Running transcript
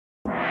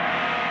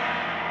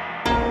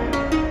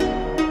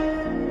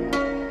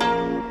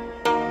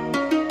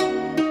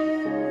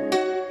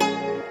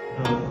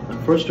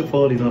first of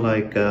all,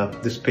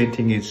 this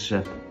painting is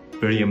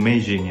very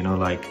amazing.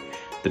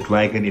 The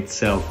dragon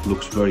itself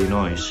looks very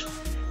nice,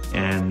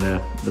 and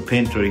the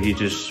painter, he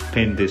just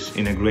paint this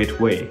in a great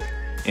way,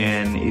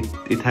 and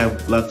it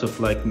have lots of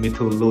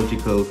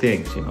mythological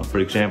things. For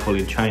example,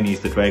 in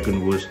Chinese, the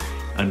dragon was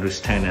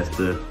understood as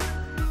the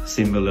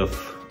symbol of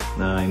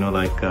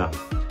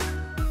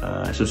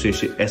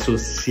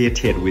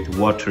associated with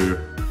water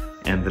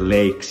and the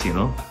lakes.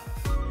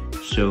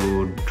 So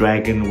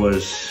dragon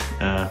was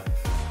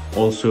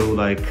also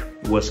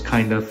was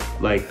kind of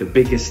the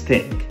biggest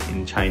thing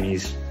in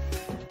Chinese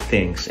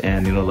things,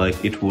 and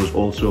it was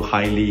also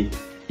highly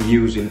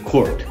used in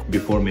court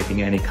before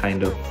making any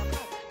kind of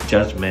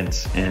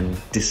judgments and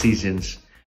decisions